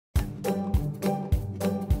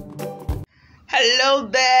Hello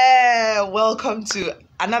there. Welcome to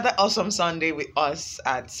another awesome Sunday with us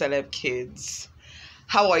at Celeb Kids.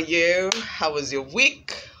 How are you? How was your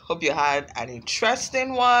week? Hope you had an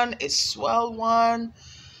interesting one, a swell one.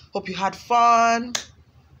 Hope you had fun.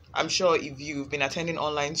 I'm sure if you've been attending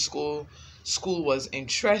online school was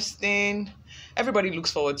interesting. Everybody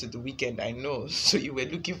looks forward to the weekend, I know. So you were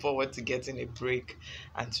looking forward to getting a break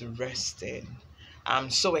and to resting.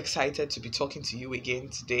 I'm so excited to be talking to you again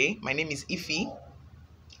today. My name is Ify,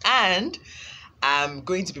 and I'm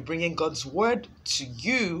going to be bringing God's word to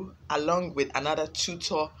you along with another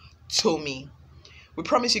tutor, Tommy. We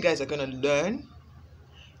promise you guys are going to learn.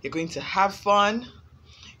 You're going to have fun.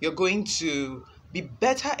 You're going to be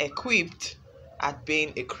better equipped at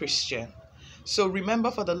being a Christian. So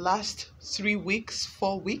remember, for the last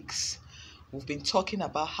 4 weeks, we've been talking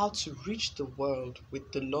about how to reach the world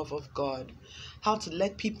with the love of God, how to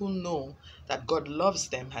let people know that God loves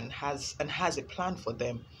them and has a plan for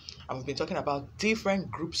them. And we've been talking about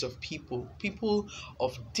different groups of people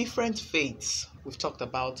of different faiths. We've talked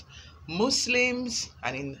about Muslims,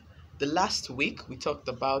 and in the last week, we talked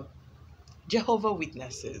about Jehovah's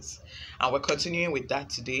Witnesses. And we're continuing with that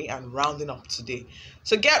today and rounding up today.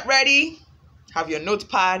 So get ready, have your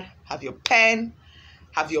notepad, have your pen,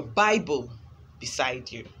 have your Bible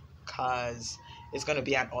beside you, because it's going to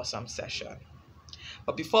be an awesome session.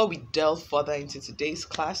 But before we delve further into today's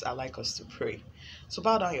class, I'd like us to pray. So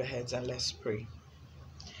bow down your heads and let's pray.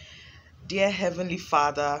 Dear Heavenly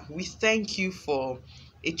Father, we thank you for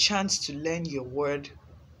a chance to learn your word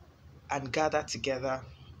and gather together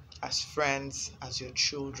as friends, as your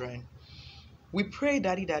children. We pray,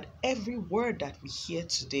 Daddy, that every word that we hear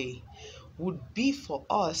today would be for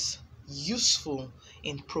us useful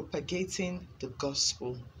in propagating the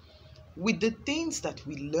gospel. With the things that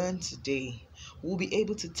we learn today, we'll be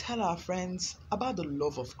able to tell our friends about the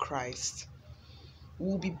love of Christ.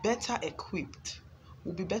 We'll be better equipped.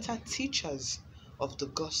 We'll be better teachers of the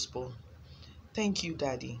gospel. Thank you,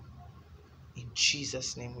 Daddy. In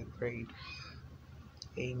Jesus' name we prayed.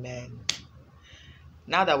 Amen.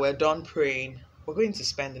 Now that we're done praying, we're going to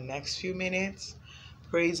spend the next few minutes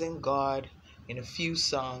praising God in a few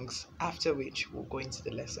songs, after which we'll go into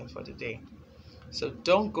the lesson for the day. So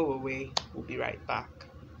don't go away. We'll be right back.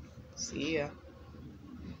 See ya.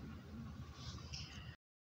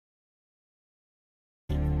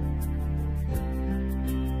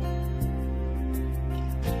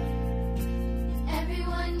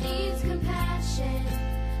 Everyone needs compassion,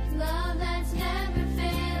 love that's never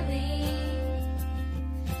failing.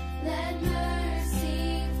 Let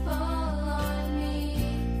mercy fall on me.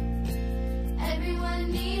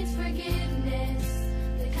 Everyone needs forgiveness,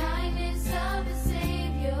 the kindness of a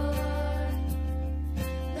Savior,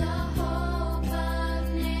 the hope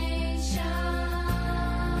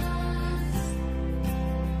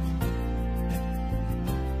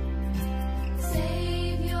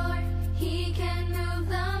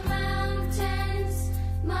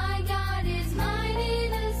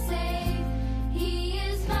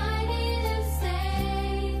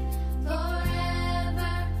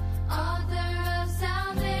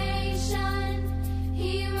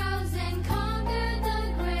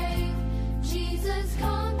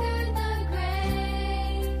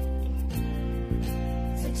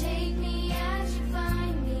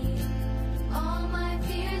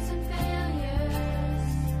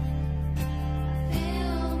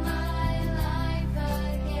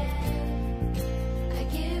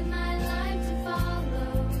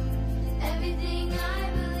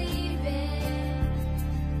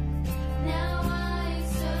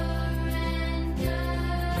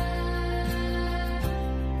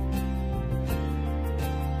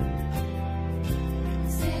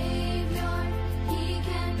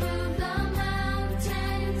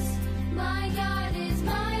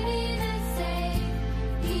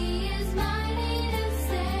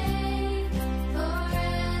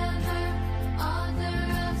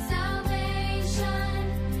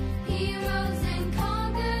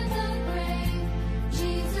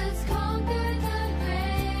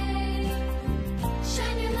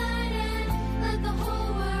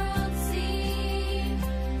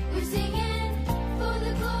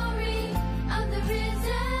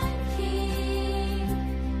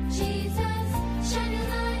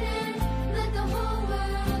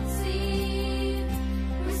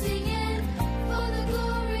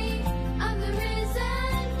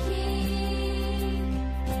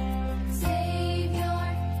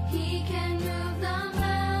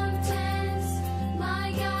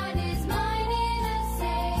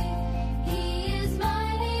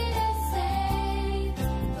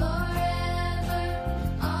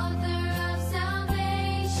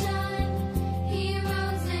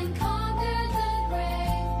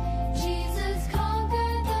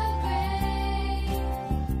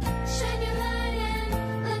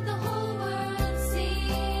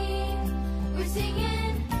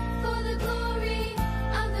singing for the glory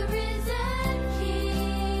of the risen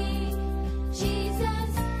King.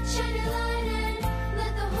 Jesus, shine your light and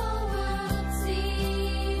let the whole world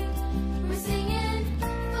see. We're singing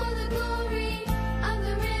for the glory of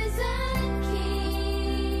the risen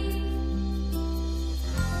King.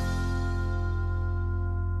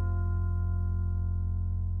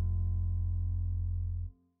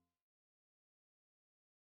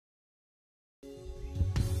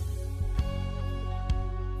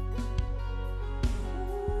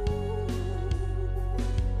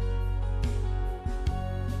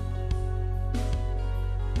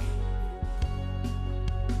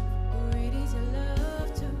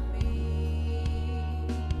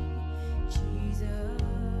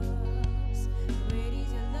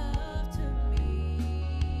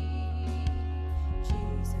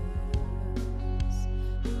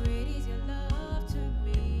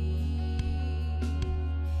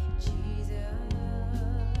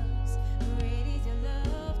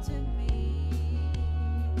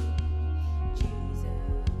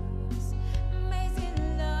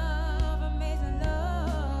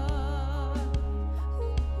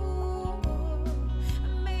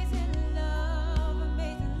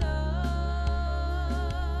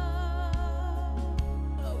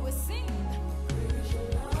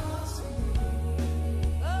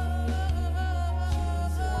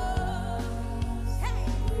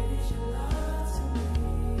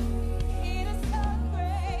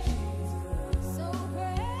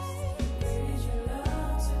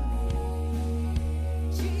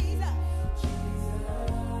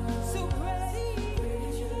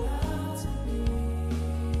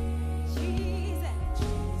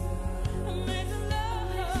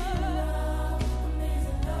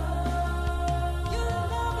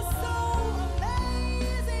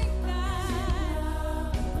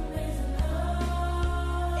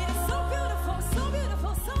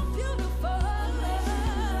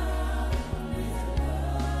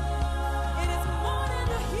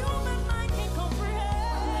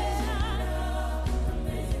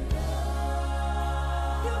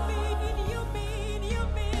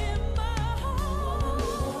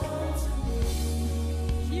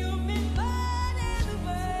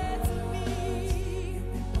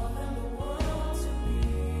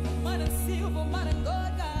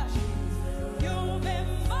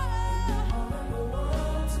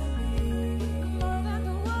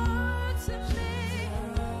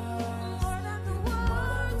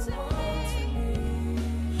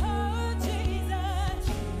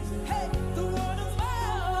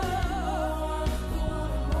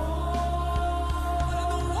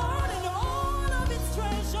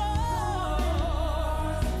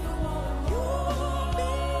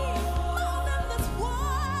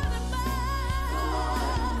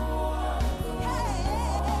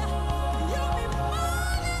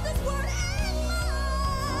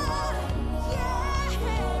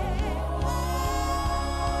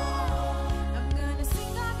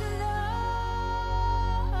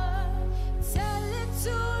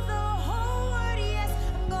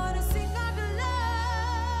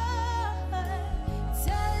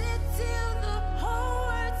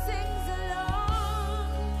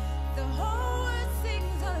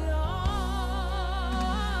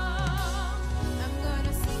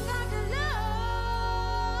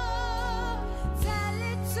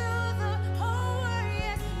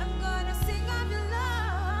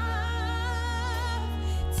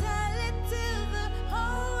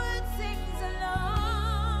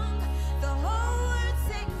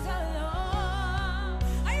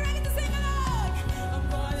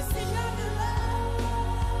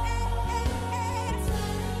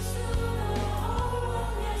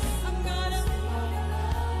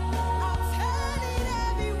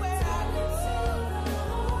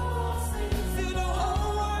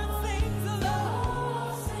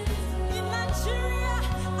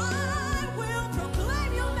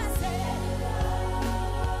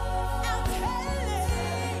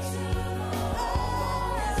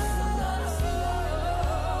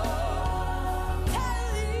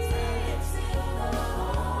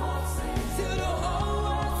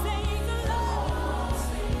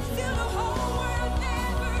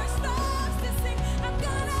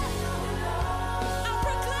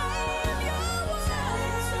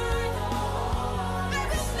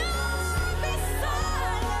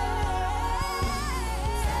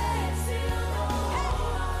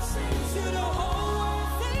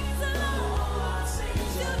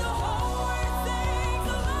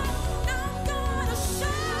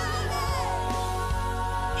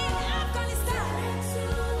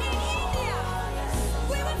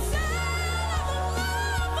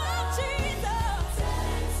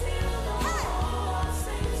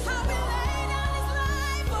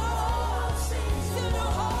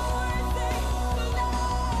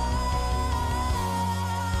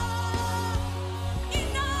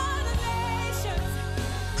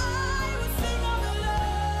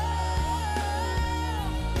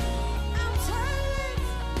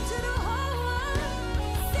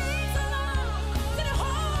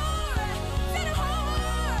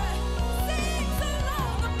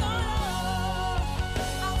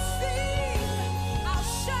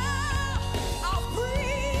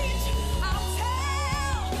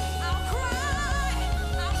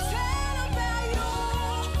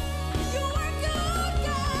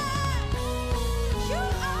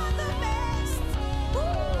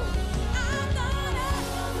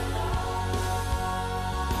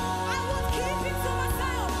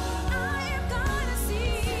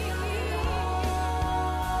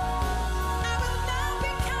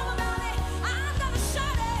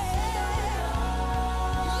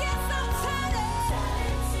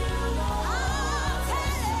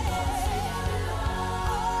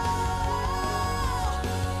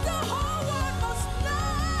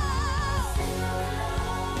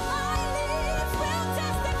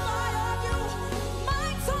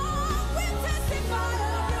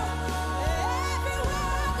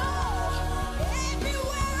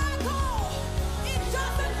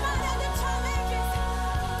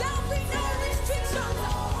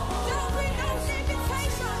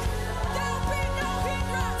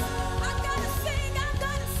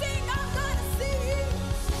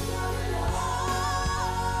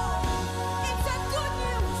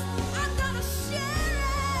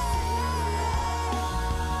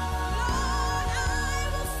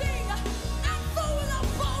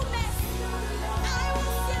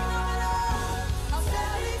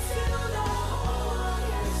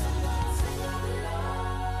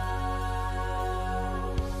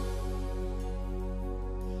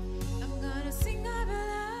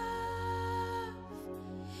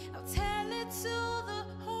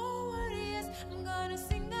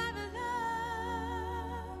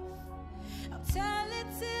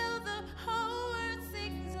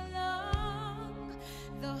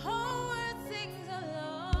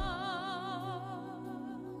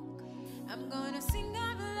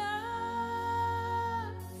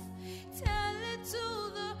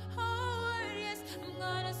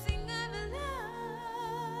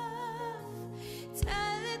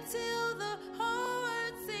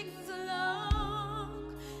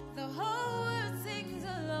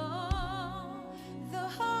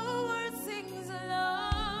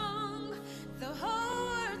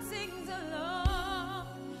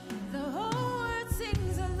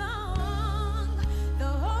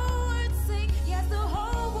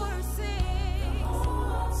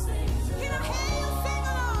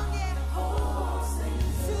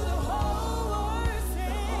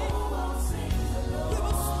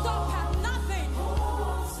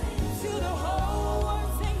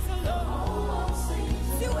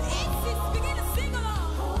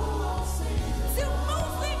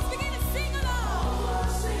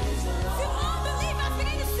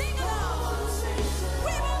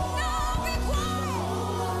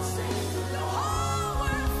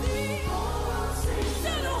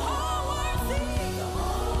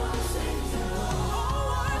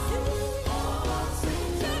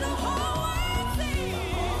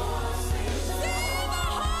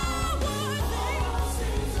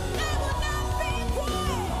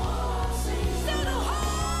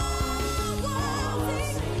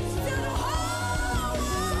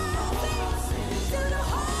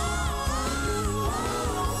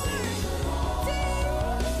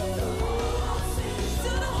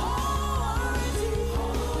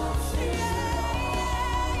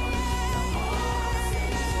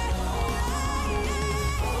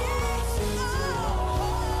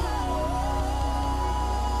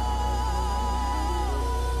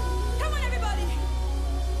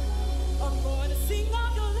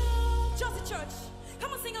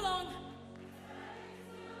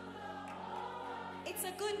 It's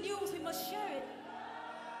a good news, we must share it.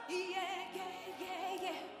 Yeah, yeah, yeah,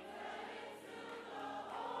 yeah.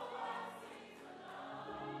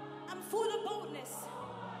 I'm full of boldness.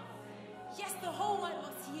 Yes, the whole world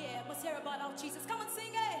must hear about our Jesus. Come on,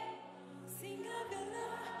 sing it. Sing of your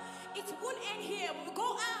love. It won't end here. We'll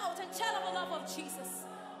go out and tell of the love of Jesus.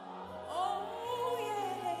 Oh,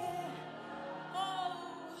 yeah. Oh,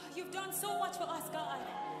 you've done so much for us, God.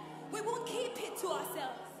 We won't keep it to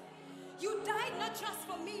ourselves. You died not just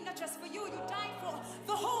for me, not just for you. You died for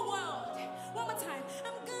the whole world. One more time.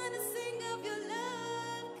 I'm gonna sing of your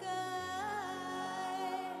love, God.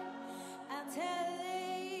 I'll tell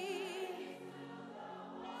it.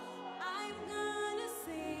 I'm gonna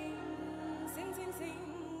sing, sing, sing,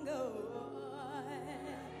 sing, oh.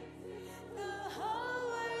 The whole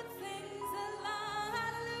world sings along,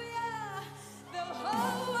 hallelujah. The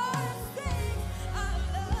whole world sings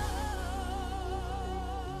along,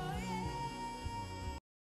 yeah.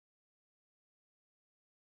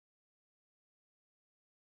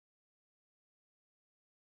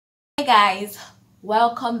 Hey guys,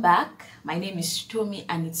 welcome back. My name is Tommy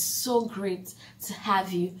and it's so great to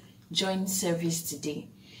have you join service today.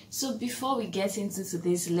 So before we get into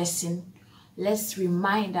today's lesson, let's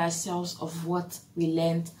remind ourselves of what we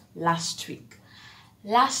learned last week.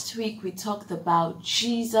 Last week we talked about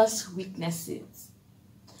Jesus' weaknesses.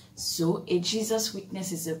 So a Jesus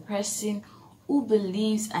witness is a person who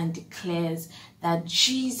believes and declares that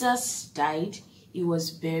Jesus died, he was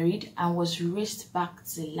buried and was raised back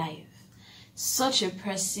to life. Such a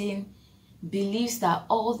person believes that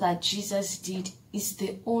all that Jesus did is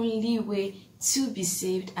the only way to be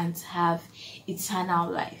saved and to have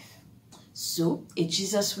eternal life. So a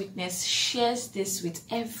Jesus witness shares this with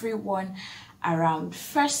everyone around.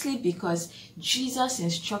 Firstly, because Jesus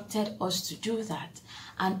instructed us to do that,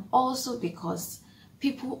 and also because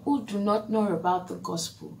people who do not know about the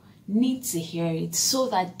gospel need to hear it so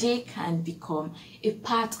that they can become a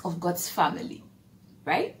part of God's family,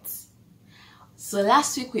 right? So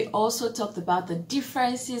last week we also talked about the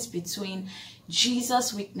differences between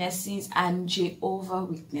Jesus witnesses and Jehovah's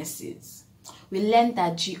Witnesses. We learned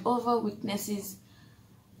that Jehovah's Witnesses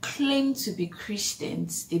claim to be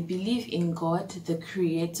Christians. They believe in God, the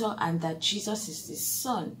Creator, and that Jesus is His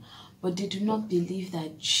Son, but they do not believe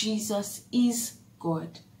that Jesus is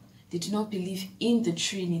God. They do not believe in the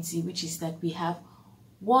Trinity, which is that we have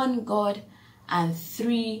one God and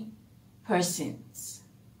three persons.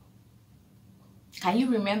 Can you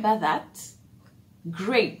remember that?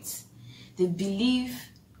 Great. They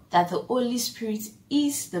believe that the Holy Spirit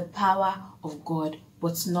is the power of God,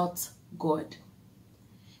 but not God.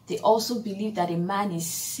 They also believe that a man is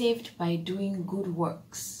saved by doing good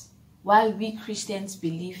works, while we Christians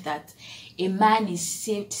believe that a man is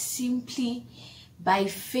saved simply by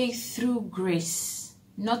faith through grace,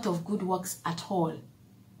 not of good works at all.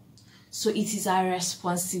 So it is our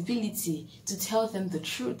responsibility to tell them the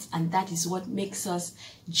truth, and that is what makes us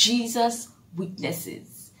Jesus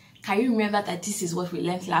witnesses. Can you remember that this is what we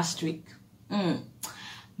learned last week?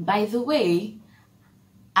 By the way,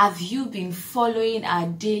 have you been following our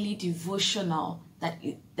daily devotional that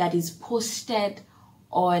is posted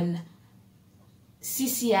on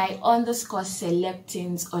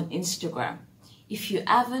CCI_selectings on Instagram? If you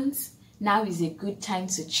haven't, now is a good time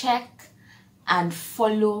to check and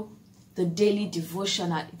follow the daily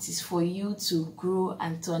devotional. It is for you to grow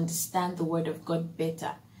and to understand the Word of God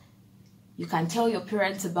better. You can tell your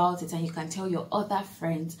parents about it and you can tell your other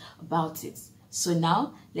friends about it. So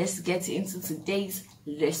now, let's get into today's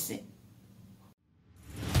lesson.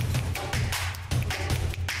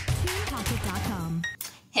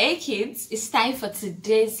 Hey kids, it's time for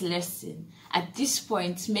today's lesson. At this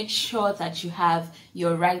point, make sure that you have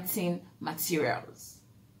your writing materials.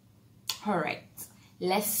 Alright,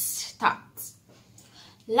 let's start.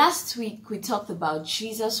 Last week, we talked about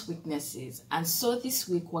Jesus' witnesses, and so this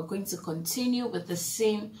week, we're going to continue with the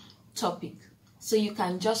same topic. So you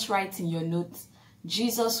can just write in your notes,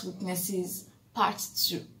 Jesus' witnesses, part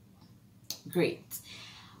 2. Great.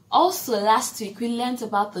 Also, last week, we learned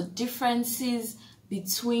about the differences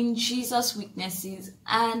between Jesus' witnesses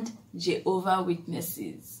and Jehovah's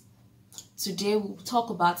Witnesses. Today, we'll talk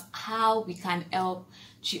about how we can help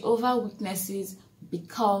Jehovah's Witnesses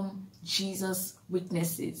become Jesus'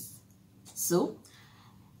 witnesses. So,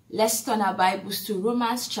 let's turn our Bibles to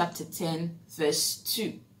Romans chapter 10, verse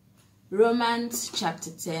 2. Romans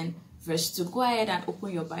chapter 10, verse 2. Go ahead and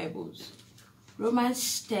open your Bibles.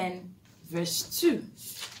 Romans 10, verse 2.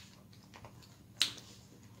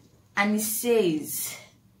 And it says,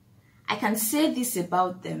 I can say this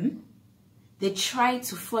about them. They try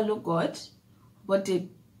to follow God, but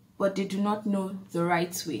but they do not know the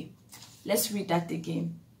right way. Let's read that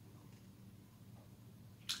again.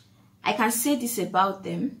 I can say this about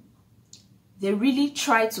them. They really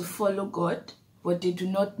try to follow God, but they do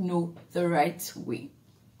not know the right way.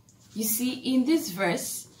 You see, in this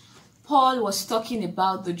verse, Paul was talking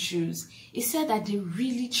about the Jews. He said that they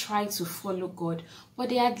really tried to follow God, but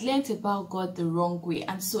they had learned about God the wrong way,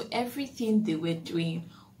 and so everything they were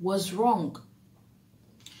doing was wrong.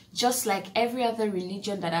 Just like every other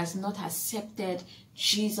religion that has not accepted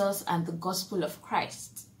Jesus and the gospel of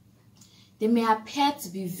Christ. They may appear to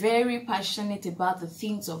be very passionate about the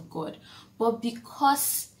things of God, but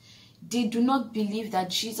because they do not believe that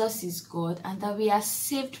Jesus is God and that we are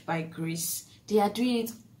saved by grace, they are doing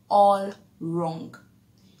it all wrong.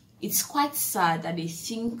 It's quite sad that they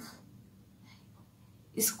think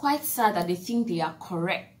they are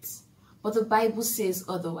correct, but the Bible says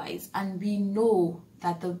otherwise, and we know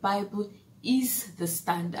that the Bible is the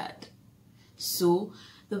standard. So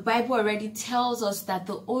the Bible already tells us that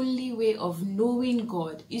the only way of knowing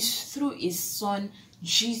God is through his Son,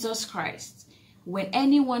 Jesus Christ. When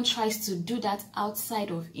anyone tries to do that outside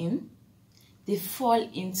of him, they fall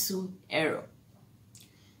into error.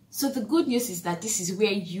 So the good news is that this is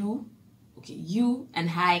where you and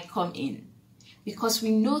I come in. Because we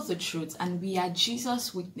know the truth and we are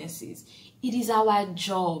Jesus' witnesses. It is our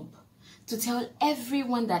job to tell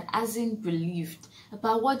everyone that hasn't believed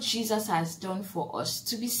about what Jesus has done for us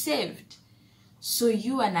to be saved. So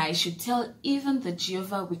you and I should tell even the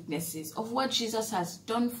Jehovah's Witnesses of what Jesus has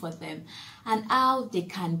done for them and how they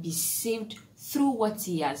can be saved through what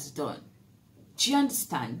he has done. Do you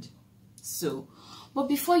understand? So, but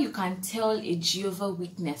before you can tell a Jehovah's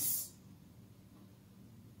Witness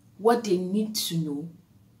what they need to know,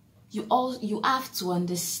 you have to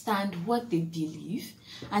understand what they believe,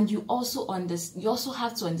 and you also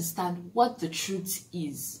have to understand what the truth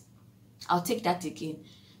is. I'll take that again.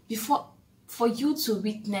 For you to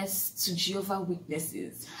witness to Jehovah's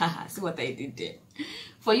Witnesses, see what I did there?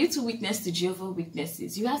 For you to witness to Jehovah's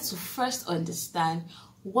Witnesses, you have to first understand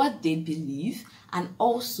what they believe and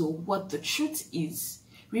also what the truth is.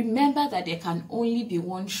 Remember that there can only be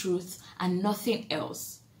one truth and nothing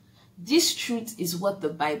else. This truth is what the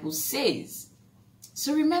Bible says.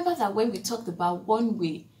 So remember that when we talked about one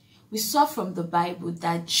way, we saw from the Bible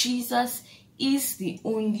that Jesus is the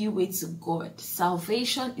only way to God.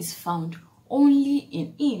 Salvation is found only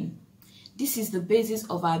in him. This is the basis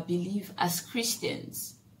of our belief as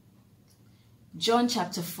Christians. John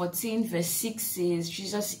chapter 14 verse 6 says,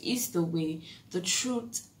 Jesus is the way, the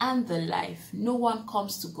truth, and the life. No one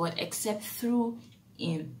comes to God except through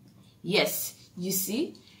him. Yes, you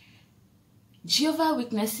see, Jehovah's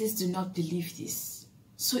Witnesses do not believe this.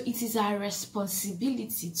 So it is our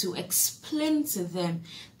responsibility to explain to them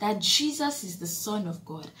that Jesus is the Son of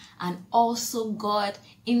God and also God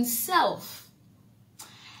himself.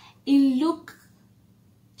 In Luke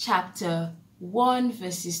chapter 1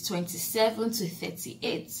 verses 27 to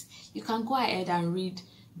 38, you can go ahead and read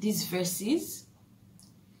these verses.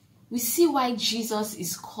 We see why Jesus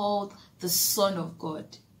is called the Son of God.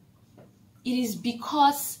 It is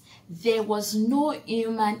because there was no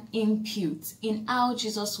human input in how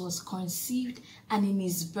Jesus was conceived and in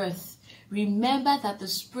his birth. Remember that the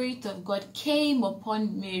Spirit of God came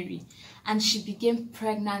upon Mary and she became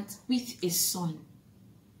pregnant with a son.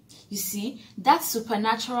 You see, that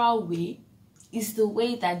supernatural way is the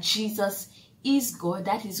way that Jesus is God.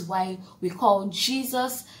 That is why we call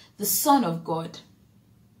Jesus the Son of God.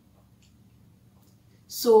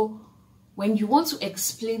 So, when you want to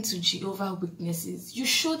explain to Jehovah's Witnesses, you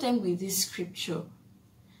show them with this scripture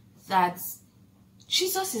that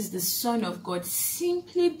Jesus is the Son of God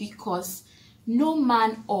simply because no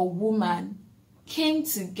man or woman came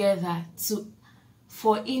together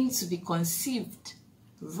for him to be conceived.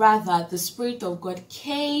 Rather, the Spirit of God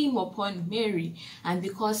came upon Mary, and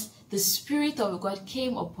because the Spirit of God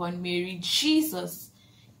came upon Mary, Jesus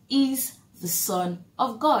is the Son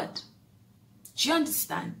of God. Do you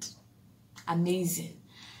understand? Amazing.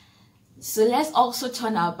 So let's also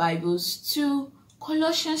turn our Bibles to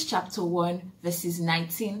Colossians chapter 1 verses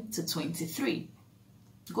 19 to 23.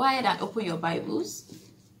 Go ahead and open your Bibles.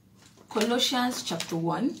 Colossians chapter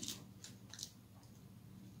 1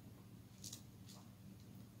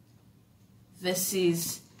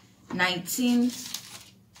 verses 19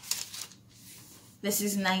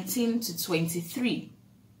 to 23.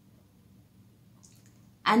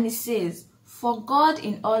 And it says, "For God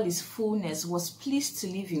in all his fullness was pleased to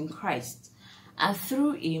live in Christ, and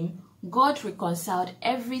through him God reconciled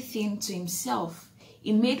everything to himself.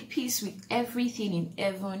 He made peace with everything in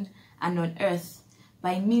heaven and on earth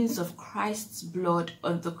by means of Christ's blood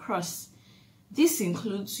on the cross. This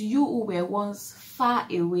includes you who were once far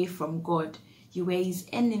away from God. You were his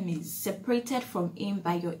enemies, separated from him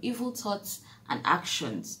by your evil thoughts and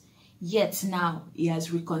actions. Yet now he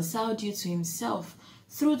has reconciled you to himself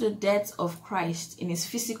through the death of Christ in his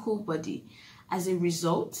physical body. As a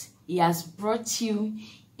result, he has brought you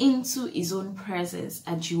into his own presence,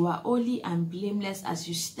 and you are holy and blameless as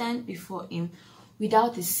you stand before him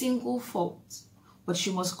without a single fault. But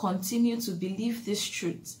you must continue to believe this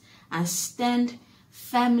truth and stand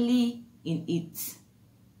firmly in it.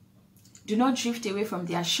 Do not drift away from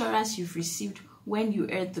the assurance you've received when you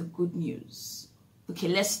heard the good news. Okay,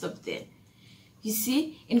 let's stop there. You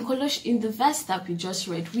see, in the verse that we just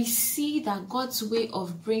read, we see that God's way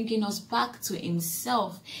of bringing us back to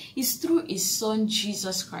himself is through his son,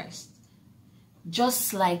 Jesus Christ.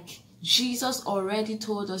 Just like Jesus already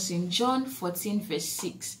told us in John 14 verse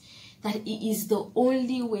 6, that he is the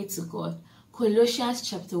only way to God. Colossians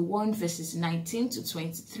chapter 1 verses 19 to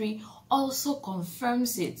 23 also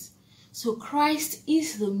confirms it. So Christ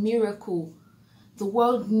is the miracle the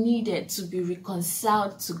world needed to be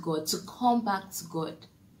reconciled to God, to come back to God.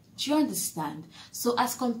 Do you understand? So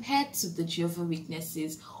as compared to the Jehovah's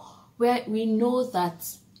Witnesses, where we know that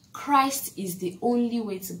Christ is the only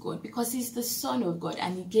way to God because he's the Son of God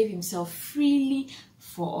and he gave himself freely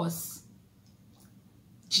for us.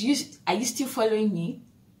 Are you still following me?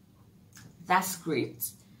 That's great.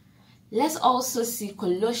 Let's also see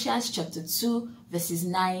Colossians chapter 2 verses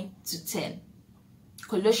 9 to 10.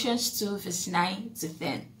 Colossians 2 verse 9 to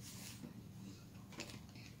 10.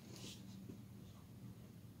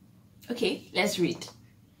 Okay, let's read.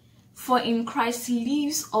 For in Christ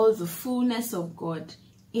lives all the fullness of God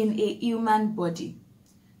in a human body.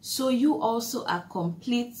 So you also are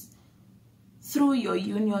complete through your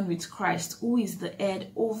union with Christ, who is the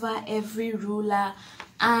head over every ruler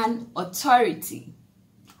and authority.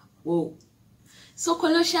 Whoa. So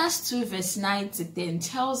Colossians 2 verse 9 to 10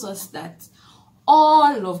 tells us that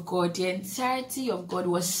all of God, the entirety of God,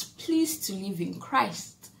 was pleased to live in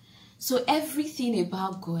Christ. So everything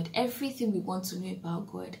about God, everything we want to know about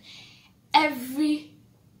God, everything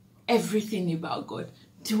about God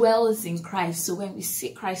dwells in Christ. So when we see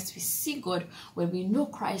Christ, we see God. When we know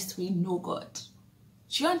Christ, we know God.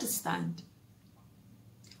 Do you understand?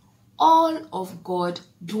 All of God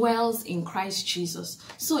dwells in Christ Jesus.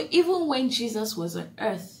 So even when Jesus was on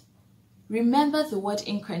earth, remember the word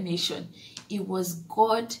incarnation. It was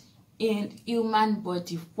God in human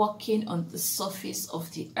body walking on the surface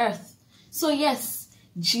of the earth. So yes,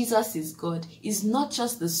 Jesus is God. He's not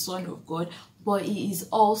just the Son of God, but he is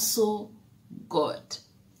also God.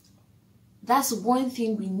 That's one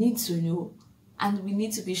thing we need to know and we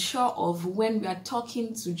need to be sure of when we are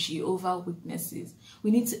talking to Jehovah's Witnesses.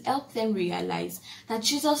 We need to help them realize that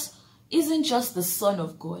Jesus isn't just the Son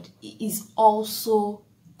of God, he is also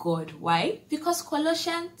God. Why? Because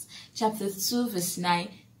Colossians chapter 2 verse 9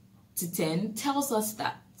 to 10 tells us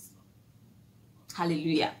that.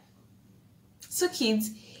 Hallelujah. So kids,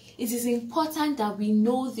 it is important that we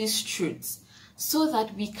know these truths so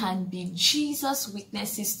that we can be Jesus'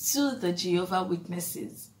 witnesses to the Jehovah's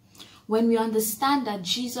Witnesses. When we understand that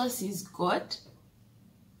Jesus is God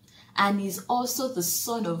and is also the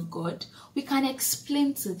Son of God, we can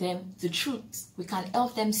explain to them the truth. We can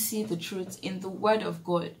help them see the truth in the Word of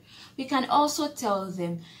God. We can also tell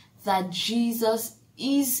them that Jesus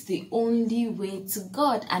is the only way to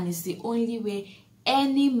God and is the only way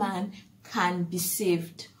any man can be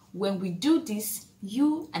saved. When we do this,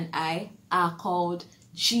 you and I are called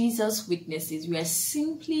Jesus' witnesses. We are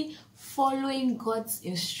simply following God's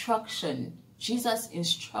instruction, Jesus'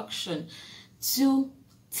 instruction, to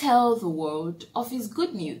tell the world of his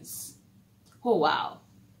good news. Oh wow.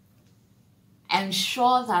 I'm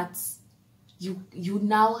sure that you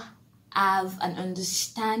now have an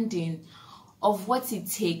understanding of what it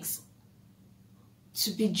takes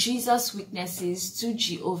to be Jesus' witnesses to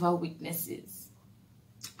Jehovah's Witnesses.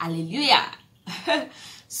 Hallelujah.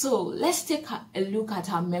 So let's take a look at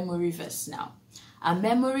our memory verse now. Our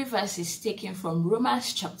memory verse is taken from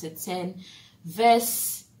Romans chapter 10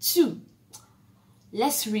 verse 2.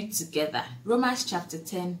 Let's read together. Romans chapter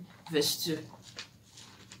 10 verse 2.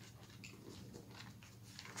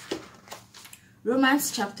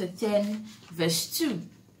 Romans chapter 10 verse 2.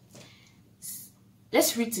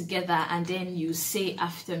 Let's read together and then you say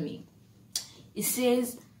after me. It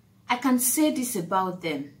says, I can say this about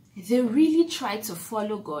them. They really try to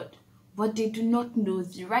follow God, but they do not know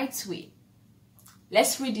the right way.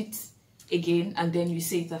 Let's read it again and then you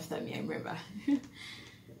say it after me, I remember.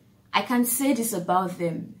 I can say this about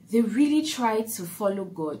them. They really try to follow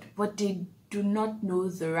God, but they do not know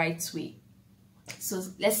the right way. So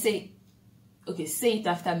let's say, okay, say it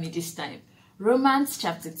after me this time. Romans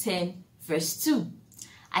chapter 10, verse 2.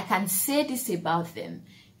 I can say this about them.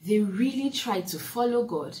 They really try to follow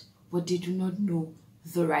God, but they do not know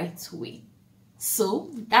the right way.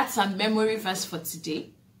 So that's our memory verse for today.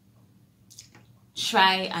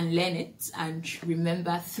 Try and learn it and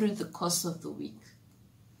remember through the course of the week.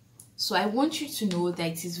 So I want you to know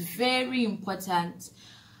that it is very important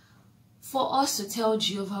for us to tell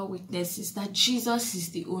Jehovah's Witnesses that Jesus is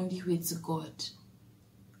the only way to God.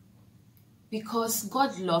 Because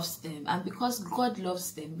God loves them, and because God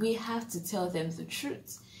loves them, we have to tell them the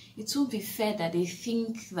truth. It won't be fair that they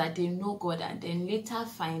think that they know God and then later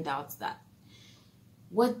find out that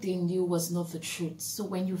what they knew was not the truth. So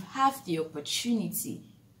when you have the opportunity,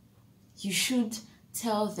 you should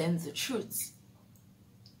tell them the truth.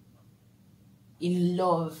 In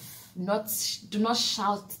love, do not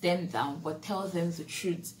shout them down, but tell them the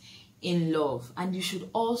truth in love. And you should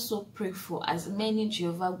also pray for as many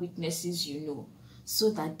Jehovah's Witnesses you know,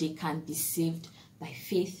 so that they can be saved by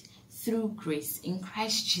faith through grace in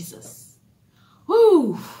Christ Jesus.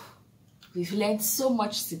 Woo! We've learned so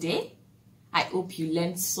much today. I hope you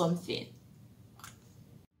learned something.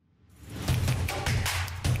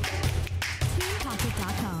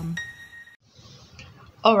 TeamPocket.com.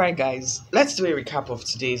 Alright guys, let's do a recap of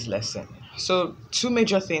today's lesson. So, two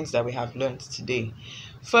major things that we have learned today.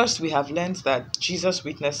 First, we have learned that Jesus'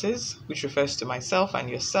 witnesses, which refers to myself and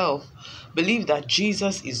yourself, believe that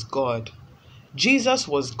Jesus is God. Jesus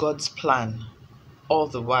was God's plan all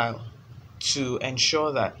the while to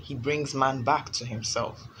ensure that he brings man back to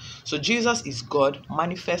himself. So Jesus is God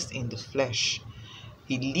manifest in the flesh.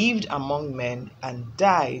 He lived among men and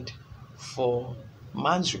died for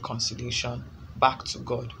man's reconciliation back to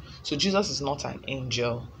God. So Jesus is not an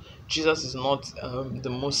angel. Jesus is not the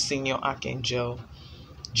most senior archangel.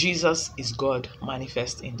 Jesus is God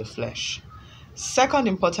manifest in the flesh. Second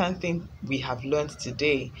important thing we have learned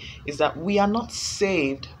today is that we are not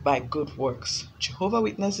saved by good works. Jehovah's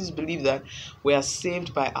Witnesses believe that we are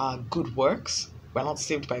saved by our good works. We're not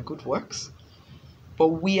saved by good works. But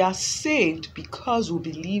we are saved because we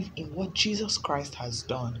believe in what Jesus Christ has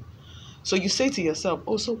done. So you say to yourself,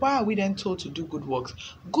 oh, so why are we then told to do good works?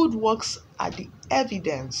 Good works are the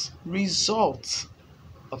evidence, result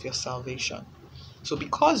of your salvation. So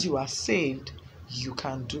because you are saved, you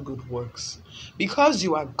can do good works. Because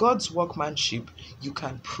you are God's workmanship, you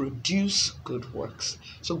can produce good works.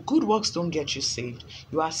 So good works don't get you saved.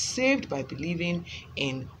 You are saved by believing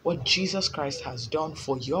in what Jesus Christ has done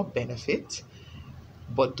for your benefit.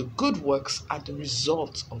 But the good works are the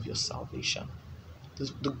result of your salvation.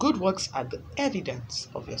 The good works are the evidence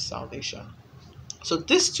of your salvation. So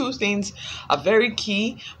these two things are very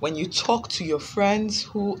key when you talk to your friends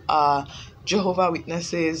who are Jehovah's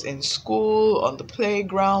Witnesses in school, on the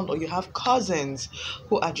playground, or you have cousins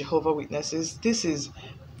who are Jehovah's Witnesses. This is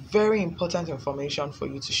very important information for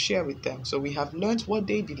you to share with them. So we have learned what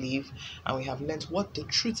they believe and we have learned what the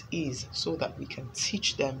truth is so that we can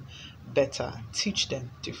teach them better, teach them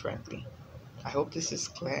differently. I hope this is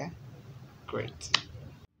clear. Great.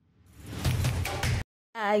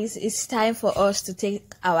 Guys, it's time for us to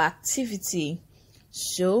take our activity.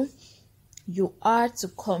 So, you are to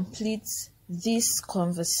complete this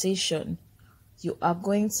conversation. You are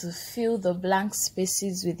going to fill the blank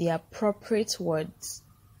spaces with the appropriate words.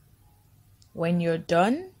 When you're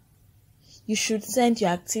done, you should send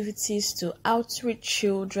your activities to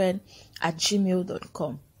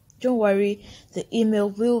outreachchildren@gmail.com. Don't worry, the email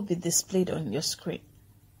will be displayed on your screen.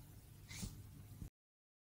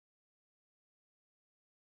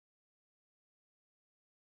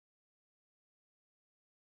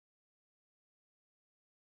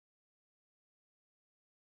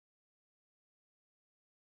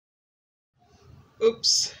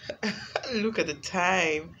 Oops, look at the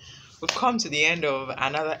time. We've come to the end of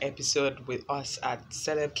another episode with us at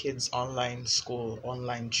Celeb Kids Online School,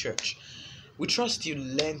 Online Church. We trust you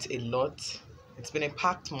learned a lot. It's been a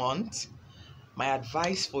packed month. My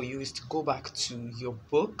advice for you is to go back to your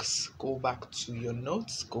books, go back to your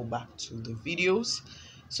notes, go back to the videos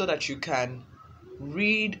so that you can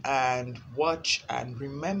read and watch and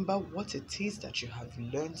remember what it is that you have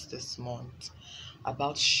learned this month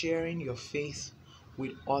about sharing your faith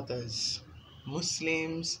with others,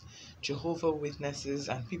 Muslims, Jehovah's Witnesses,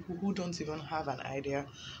 and people who don't even have an idea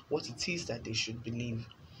what it is that they should believe.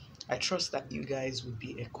 I trust that you guys will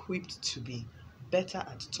be equipped to be better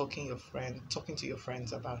at talking to your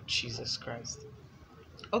friends about Jesus Christ.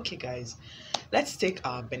 Okay, guys, let's take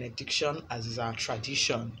our benediction as is our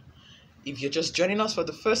tradition. If you're just joining us for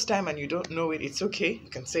the first time and you don't know it, it's okay. You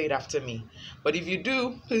can say it after me. But if you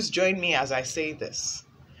do, please join me as I say this.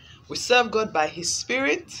 We serve God by His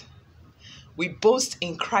Spirit. We boast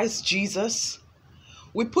in Christ Jesus.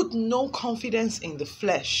 We put no confidence in the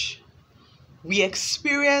flesh. We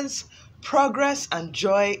experience progress and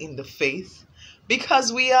joy in the faith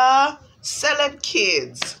because we are celeb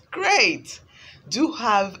kids. Great. Do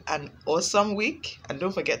have an awesome week, and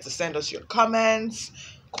don't forget to send us your comments,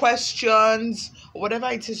 questions, or whatever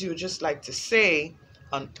it is you would just like to say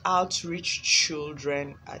on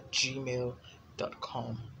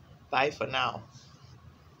outreachchildren@gmail.com. Bye for now.